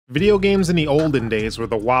Video games in the olden days were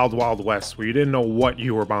the wild, wild west where you didn't know what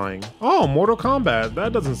you were buying. Oh, Mortal Kombat,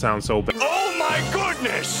 that doesn't sound so bad. Oh my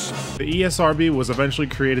goodness! The ESRB was eventually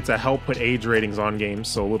created to help put age ratings on games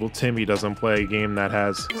so little Timmy doesn't play a game that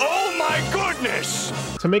has Oh my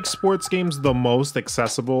goodness! To make sports games the most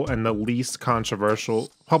accessible and the least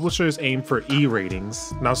controversial, publishers aim for E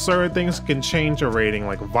ratings. Now certain things can change a rating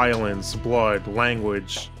like violence, blood,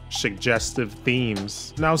 language, suggestive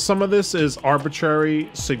themes. Now some of this is arbitrary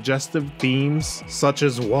suggestive themes, such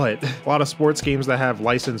as what? A lot of sports games that have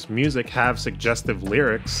licensed music have suggestive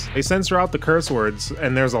lyrics. They censor out the curse words,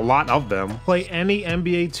 and there's a lot of them. Play any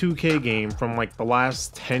NBA 2K game from like the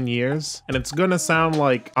last 10 years, and it's gonna sound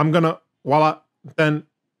like I'm gonna, then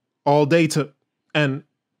all day to, and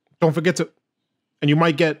don't forget to, and you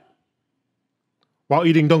might get while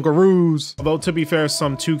eating Dunkaroos. Although to be fair,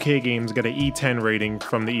 some 2K games get an E10 rating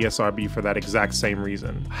from the ESRB for that exact same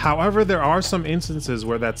reason. However, there are some instances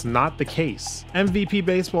where that's not the case. MVP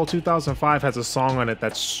Baseball 2005 has a song on it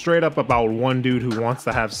that's straight up about one dude who wants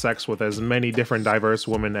to have sex with as many different diverse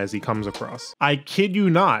women as he comes across. I kid you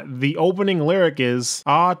not, the opening lyric is,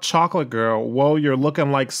 "Ah, chocolate girl, well, you're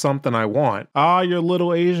looking like something I want. Ah, your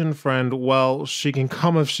little Asian friend, well, she can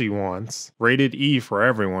come if she wants." Rated E for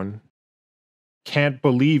everyone. Can't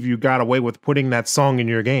believe you got away with putting that song in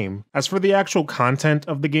your game. As for the actual content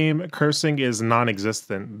of the game, cursing is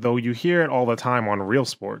non-existent, though you hear it all the time on real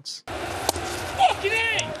sports.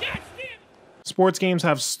 Sports games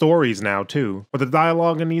have stories now too, but the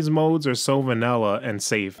dialogue in these modes are so vanilla and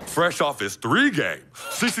safe. Fresh off his 3-game,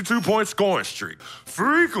 62-point scoring streak.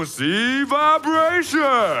 Frequency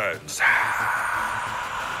vibrations!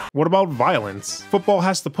 What about violence? Football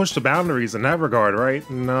has to push the boundaries in that regard, right?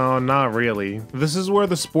 No, not really. This is where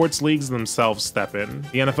the sports leagues themselves step in.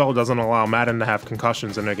 The NFL doesn't allow Madden to have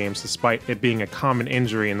concussions in their games despite it being a common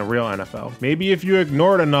injury in the real NFL. Maybe if you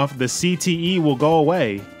ignore it enough, the CTE will go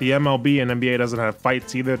away. The MLB and NBA doesn't have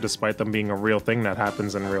fights either, despite them being a real thing that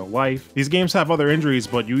happens in real life. These games have other injuries,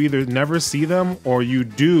 but you either never see them or you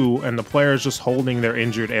do and the player is just holding their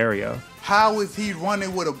injured area. How is he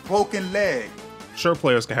running with a broken leg? Sure,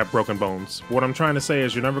 players can have broken bones. What I'm trying to say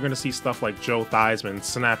is you're never going to see stuff like Joe Theismann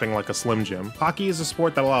snapping like a Slim Jim. Hockey is a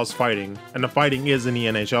sport that allows fighting, and the fighting is in the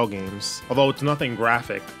NHL games, although it's nothing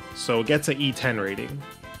graphic, so it gets an E10 rating.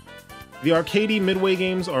 The arcadey midway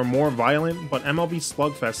games are more violent, but MLB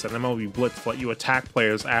Slugfest and MLB Blitz let you attack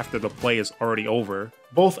players after the play is already over.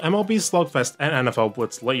 Both MLB Slugfest and NFL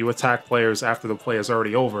Blitz let you attack players after the play is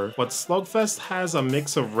already over, but Slugfest has a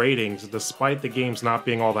mix of ratings despite the games not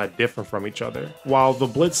being all that different from each other, while the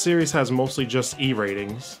Blitz series has mostly just E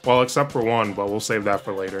ratings. Well, except for one, but we'll save that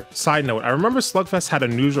for later. Side note, I remember Slugfest had a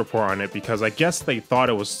news report on it because I guess they thought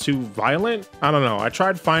it was too violent? I don't know, I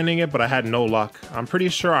tried finding it but I had no luck. I'm pretty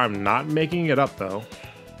sure I'm not making it up though.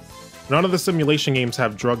 None of the simulation games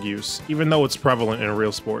have drug use, even though it's prevalent in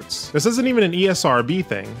real sports. This isn't even an ESRB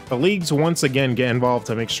thing. The leagues once again get involved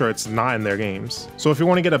to make sure it's not in their games. So if you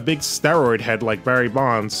want to get a big steroid head like Barry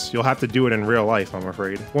Bonds, you'll have to do it in real life, I'm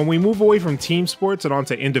afraid. When we move away from team sports and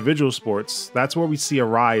onto individual sports, that's where we see a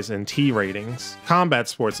rise in T ratings. Combat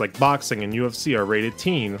sports like boxing and UFC are rated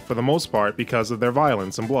teen, for the most part because of their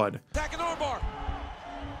violence and blood.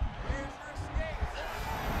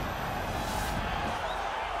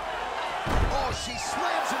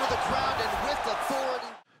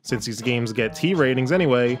 Since these games get T ratings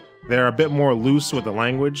anyway, they're a bit more loose with the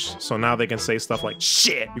language, so now they can say stuff like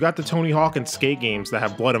shit. You got the Tony Hawk and skate games that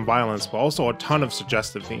have blood and violence, but also a ton of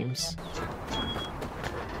suggestive themes.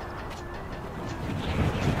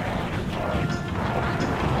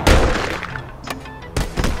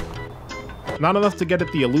 Not enough to get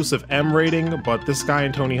it the elusive M rating, but this guy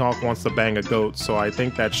in Tony Hawk wants to bang a goat, so I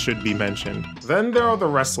think that should be mentioned. Then there are the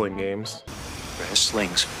wrestling games.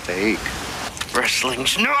 Wrestling's fake.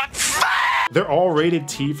 Wrestling's not fake! They're all rated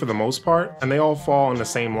T for the most part, and they all fall in the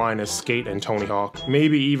same line as Skate and Tony Hawk,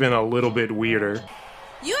 maybe even a little bit weirder.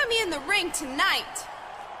 You and me in the ring tonight!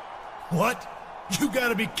 What? You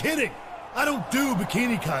gotta be kidding! I don't do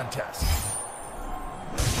bikini contests!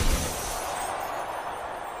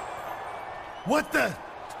 What the?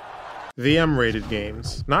 The M-rated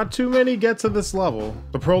games. Not too many get to this level.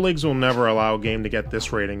 The pro leagues will never allow a game to get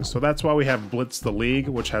this rating, so that's why we have Blitz the League,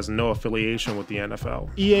 which has no affiliation with the NFL.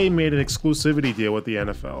 EA made an exclusivity deal with the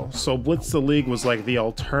NFL, so Blitz the League was like the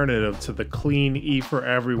alternative to the clean E for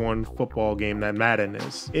everyone football game that Madden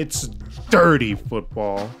is. It's dirty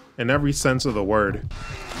football, in every sense of the word.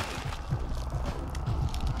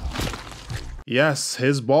 Yes,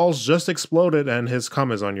 his balls just exploded and his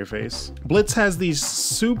cum is on your face. Blitz has these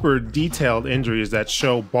super detailed injuries that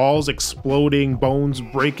show balls exploding, bones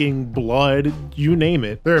breaking, blood, you name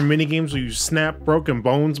it. There are mini games where you snap broken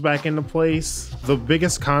bones back into place. The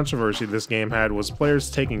biggest controversy this game had was players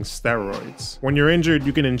taking steroids. When you're injured,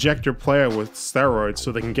 you can inject your player with steroids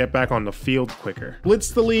so they can get back on the field quicker.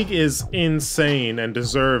 Blitz the League is insane and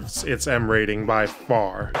deserves its M rating by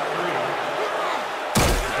far.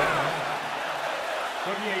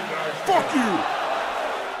 Fuck you!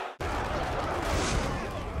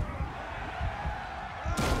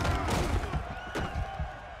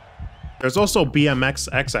 There's also BMX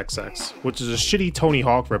XXX, which is a shitty Tony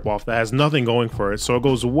Hawk ripoff that has nothing going for it, so it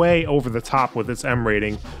goes way over the top with its M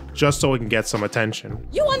rating just so it can get some attention.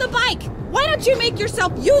 You on the bike! Why don't you make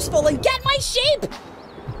yourself useful and get my shape?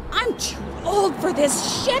 I'm too old for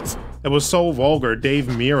this shit! It was so vulgar, Dave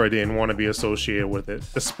Mirra didn't want to be associated with it,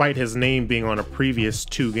 despite his name being on a previous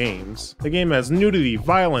 2 games. The game has nudity,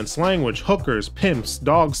 violence, language, hookers, pimps,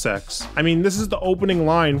 dog sex. I mean, this is the opening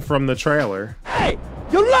line from the trailer. Hey,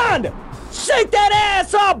 Yolanda! Shake that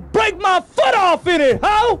ass, I'll break my foot off in it,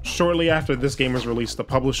 ho! Shortly after this game was released, the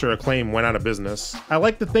publisher Acclaim went out of business. I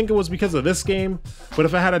like to think it was because of this game, but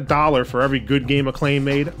if I had $1 for every good game Acclaim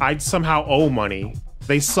made, I'd somehow owe money.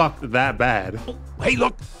 They sucked that bad. Hey,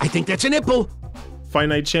 look, I think that's a nipple. Fight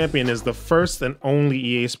Night Champion is the first and only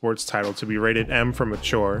EA Sports title to be rated M for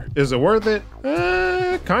mature. Is it worth it?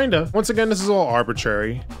 Kinda. Once again, this is all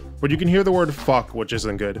arbitrary. But you can hear the word fuck, which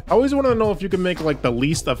isn't good. I always want to know if you can make like the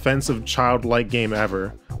least offensive childlike game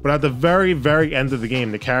ever. But at the very, very end of the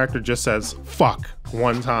game, the character just says fuck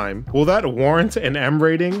one time. Will that warrant an M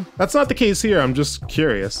rating? That's not the case here, I'm just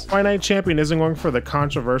curious. Fight Night Champion isn't going for the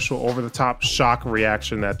controversial, over-the-top shock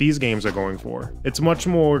reaction that these games are going for. It's much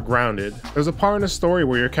more grounded. There's a part in the story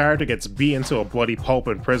where your character gets beat into a bloody pulp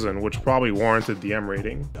in prison, which probably warranted the M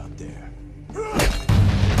rating. Up there.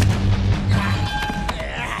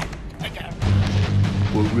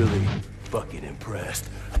 We're really fucking impressed.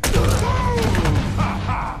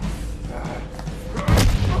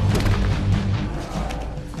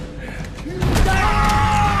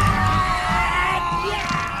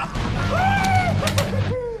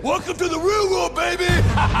 Welcome to the real world, baby!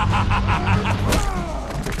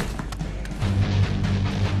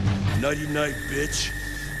 Nighty night, bitch.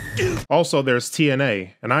 Also, there's TNA,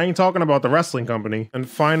 and I ain't talking about the wrestling company. And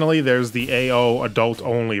finally, there's the AO Adult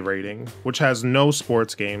Only rating, which has no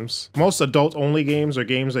sports games. Most adult only games are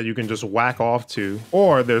games that you can just whack off to,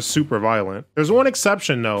 or they're super violent. There's one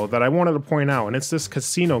exception though that I wanted to point out, and it's this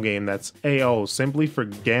casino game that's AO simply for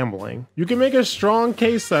gambling. You can make a strong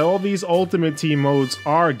case that all these Ultimate Team modes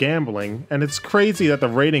are gambling, and it's crazy that the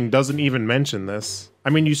rating doesn't even mention this. I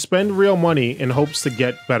mean, you spend real money in hopes to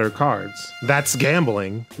get better cards. That's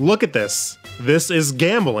gambling. Look at this. This is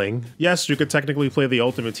gambling. Yes, you could technically play the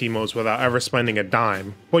Ultimate Team modes without ever spending a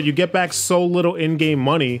dime, but you get back so little in-game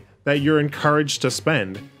money that you're encouraged to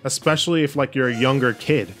spend, especially if like you're a younger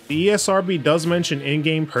kid. The ESRB does mention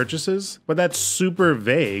in-game purchases, but that's super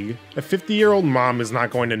vague. A 50-year-old mom is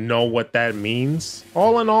not going to know what that means.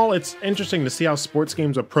 All in all, it's interesting to see how sports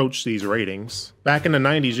games approach these ratings. Back in the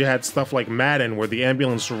 90s, you had stuff like Madden where the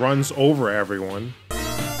ambulance runs over everyone.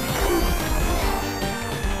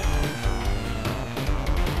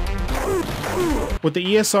 With the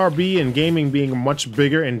ESRB and gaming being much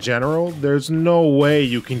bigger in general, there's no way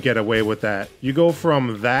you can get away with that. You go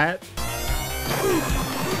from that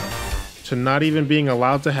to not even being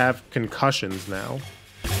allowed to have concussions now.